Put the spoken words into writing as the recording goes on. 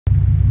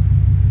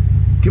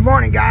Good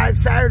morning,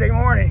 guys. Saturday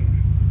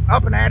morning,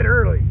 up and at it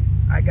early.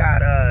 I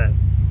had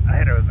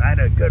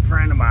a good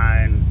friend of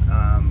mine.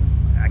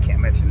 I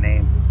can't mention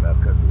names and stuff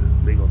because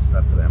of legal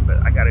stuff for them, but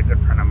I got a good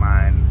friend of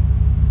mine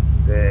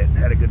that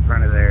had a good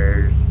friend of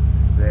theirs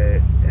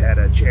that had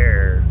a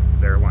chair.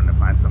 They were wanting to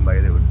find somebody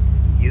that would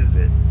use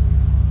it,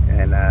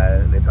 and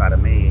they thought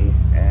of me.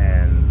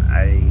 And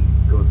I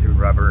go through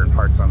rubber and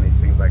parts on these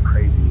things like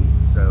crazy,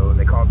 so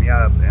they called me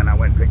up, and I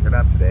went and picked it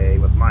up today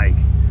with Mike.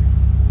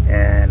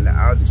 And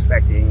I was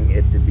expecting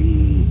it to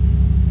be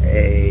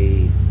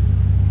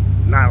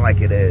not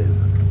like it is.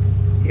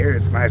 Here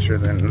it's nicer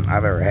than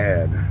I've ever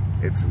had.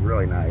 It's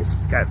really nice.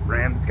 It's got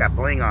rims, it's got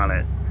bling on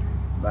it.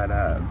 But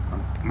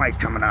Mike's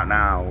coming out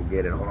now. We'll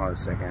get it. Hold on a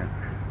second.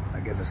 I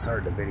guess I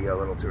started the video a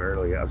little too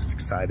early. I was just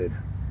excited.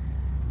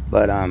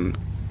 But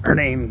her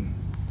name,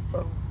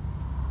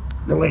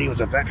 the lady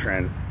was a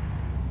veteran,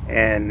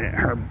 and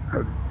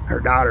her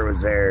daughter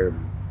was there.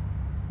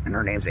 And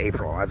her name's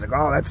April. I was like,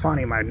 oh, that's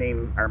funny. My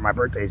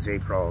birthday's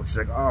April. She's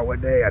like, oh, what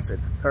day? I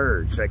said, the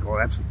 3rd. She's like, well,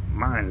 that's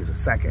mine is the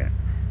 2nd.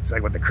 It's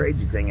like, what the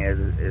crazy thing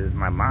is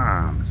my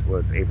mom's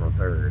was April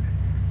 3rd.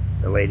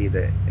 The lady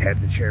that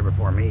had the chair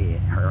before me,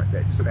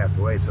 that just passed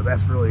away. So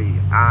that's really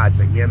odd.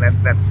 She's like, yeah,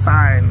 that's a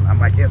sign. I'm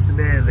like, yes, it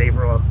is,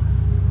 April.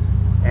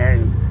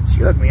 And she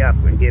hooked me up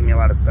and gave me a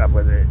lot of stuff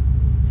with it.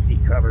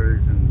 Seat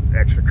covers and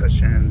extra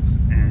cushions,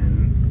 and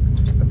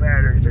the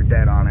batteries are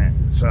dead on it.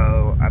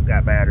 So I've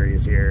got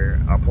batteries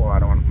here. I'll pull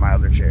out on my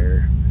other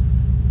chair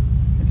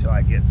until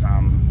I get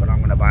some, but I'm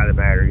going to buy the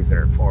batteries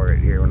there for it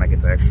here when I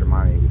get the extra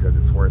money, because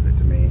it's worth it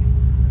to me.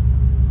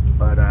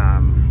 But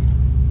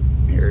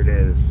here it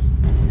is.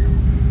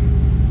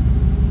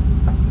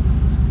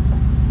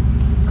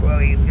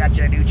 Chloe, we got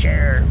you a new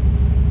chair.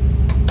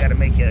 Got to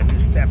make you a new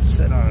step to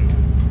sit on.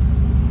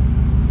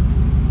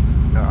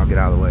 Oh, I'll get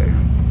out of the way.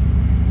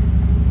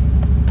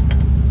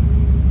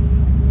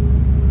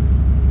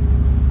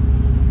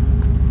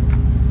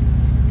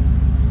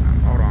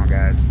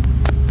 Guys.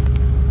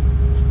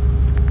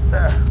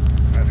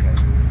 Okay.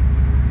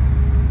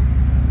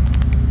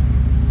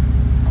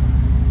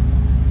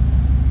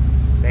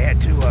 They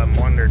had two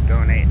one they're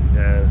donating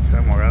to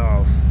somewhere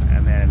else,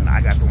 and then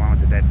I got the one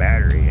with the dead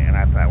battery, and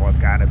I thought, well, it's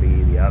got to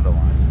be the other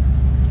one,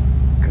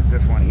 because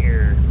this one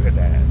here, look at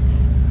that,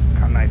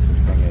 how nice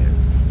this thing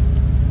is.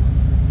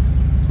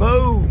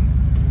 Boom!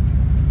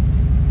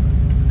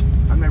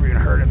 I've never even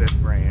heard of this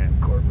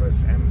brand,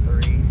 Corpus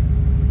M3.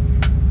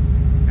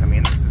 I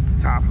mean, this is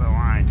top of the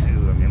line too.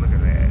 I mean, look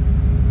at that.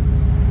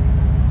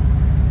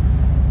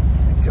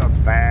 It tilts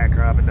back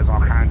up. It does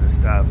all kinds of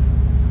stuff.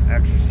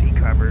 Extra seat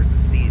covers. The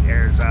seat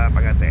airs up.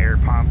 I got the air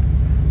pump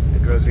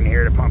that goes in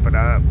here to pump it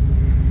up.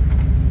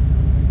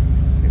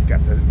 It's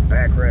got the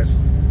backrest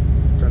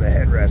for the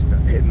headrest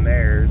hidden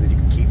there that you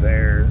can keep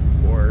there,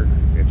 or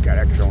it's got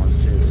extra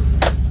ones too.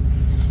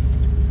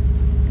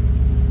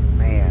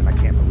 Man, I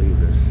can't believe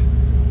this.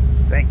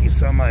 Thank you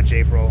so much,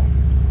 April.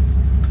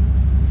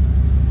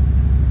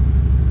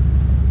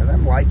 Are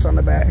them lights on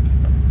the back?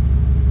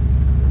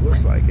 It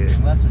looks like it.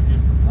 Unless they're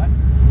just reflectors.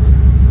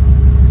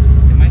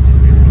 They might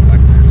just be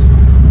reflectors.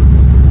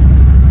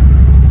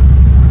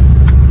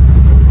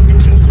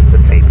 The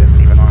tape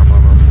isn't even off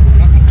of them.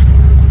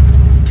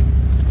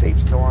 The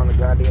tape's still on the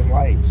goddamn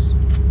lights.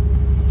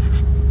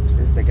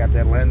 They got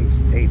that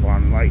lens tape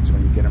on lights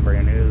when you get them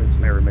brand new. It's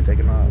never been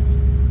taken off.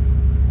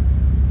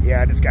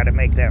 Yeah, I just got to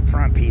make that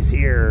front piece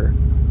here,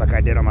 like I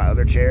did on my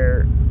other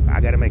chair. I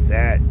got to make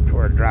that to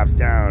where it drops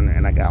down,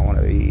 and I got one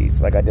of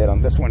these like I did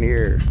on this one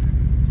here.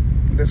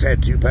 This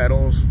had 2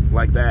 pedals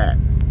like that.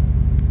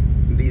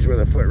 These were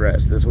the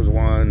footrests. This was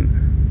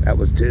 1, that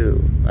was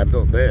 2. I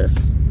built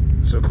this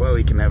so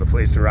Chloe can have a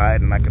place to ride,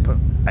 and I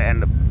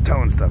end up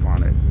towing stuff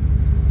on it.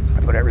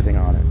 I put everything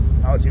on it.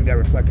 Oh, it's even got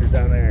reflectors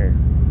down there.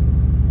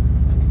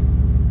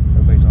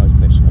 Everybody's always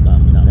bitching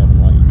about me not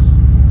having lights.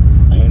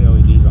 I had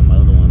LEDs on my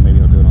other one.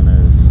 Maybe I'll do it on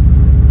this.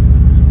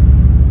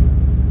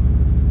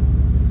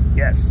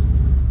 Yes,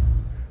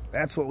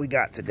 that's what we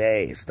got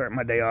today. Start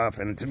my day off,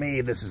 and to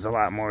me, this is a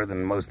lot more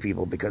than most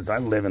people, because I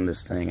live in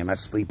this thing and I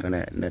sleep in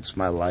it, and it's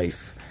my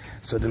life.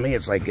 So to me,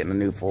 it's like getting a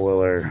new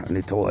 4-wheeler, a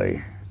new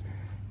toy,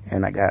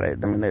 and I got it.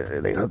 I mean,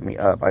 they hooked me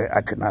up.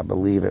 I could not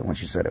believe it when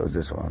she said it was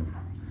this one.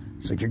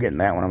 She's like, you're getting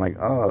that one. I'm like,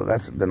 oh,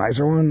 that's the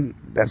nicer one?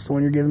 That's the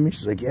one you're giving me?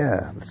 She's like,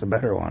 yeah, that's the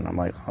better one. I'm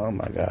like, oh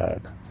my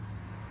God.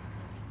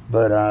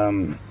 But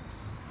I'm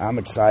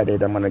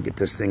excited. I'm going to get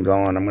this thing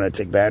going. I'm going to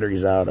take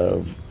batteries out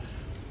of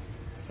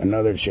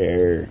another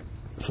chair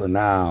for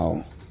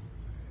now,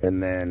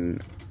 and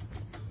then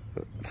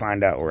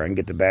find out where I can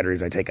get the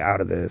batteries I take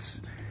out of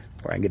this,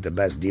 where I can get the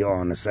best deal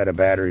on a set of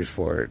batteries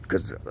for it,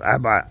 because I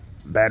bought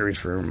batteries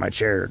for my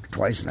chair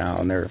twice now,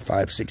 and they're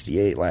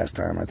 $568 last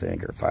time, I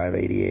think, or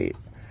 $588.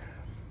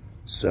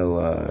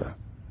 So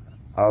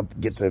I'll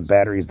get the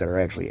batteries that are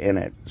actually in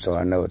it, so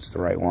I know it's the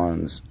right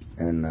ones.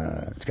 And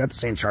it's got the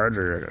same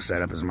charger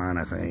setup as mine,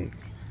 I think.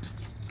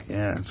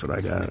 Yeah, that's what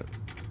I got.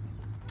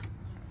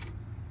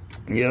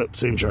 Yep,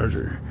 same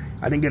charger.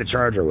 I didn't get a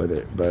charger with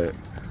it, but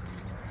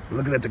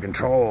looking at the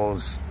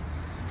controls,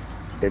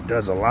 it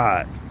does a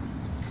lot.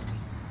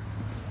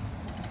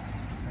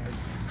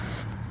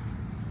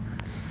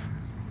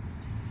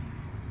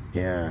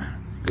 Yeah.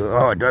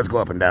 Oh, it does go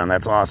up and down.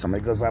 That's awesome.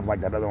 It goes up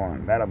like that other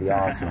one. That'll be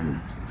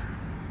awesome.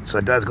 So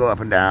it does go up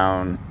and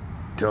down,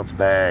 tilts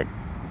back,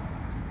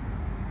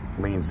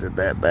 leans it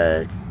that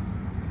back,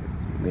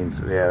 leans.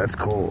 Yeah, that's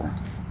cool.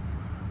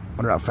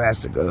 Wonder how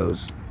fast it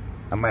goes.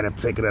 I might have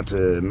to take it up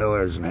to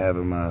Miller's and have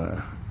him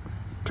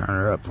turn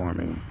her up for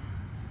me.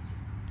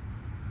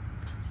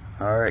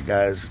 All right,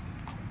 guys.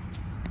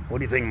 What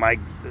do you think, Mike?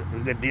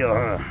 Good deal,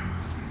 huh?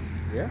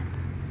 Yeah.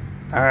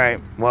 All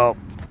right. Well.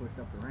 Pushed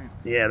up the ramp.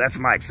 Yeah, that's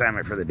my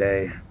excitement for the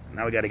day.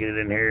 Now we got to get it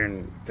in here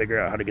and figure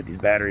out how to get these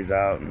batteries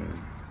out, and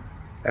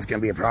that's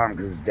going to be a problem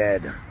because it's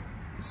dead.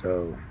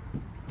 So,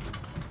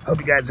 hope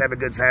you guys have a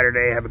good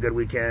Saturday, have a good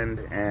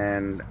weekend,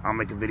 and I'll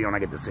make a video when I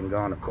get this thing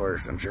going, of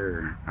course, I'm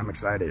sure. I'm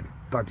excited.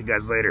 Talk to you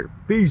guys later.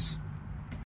 Peace.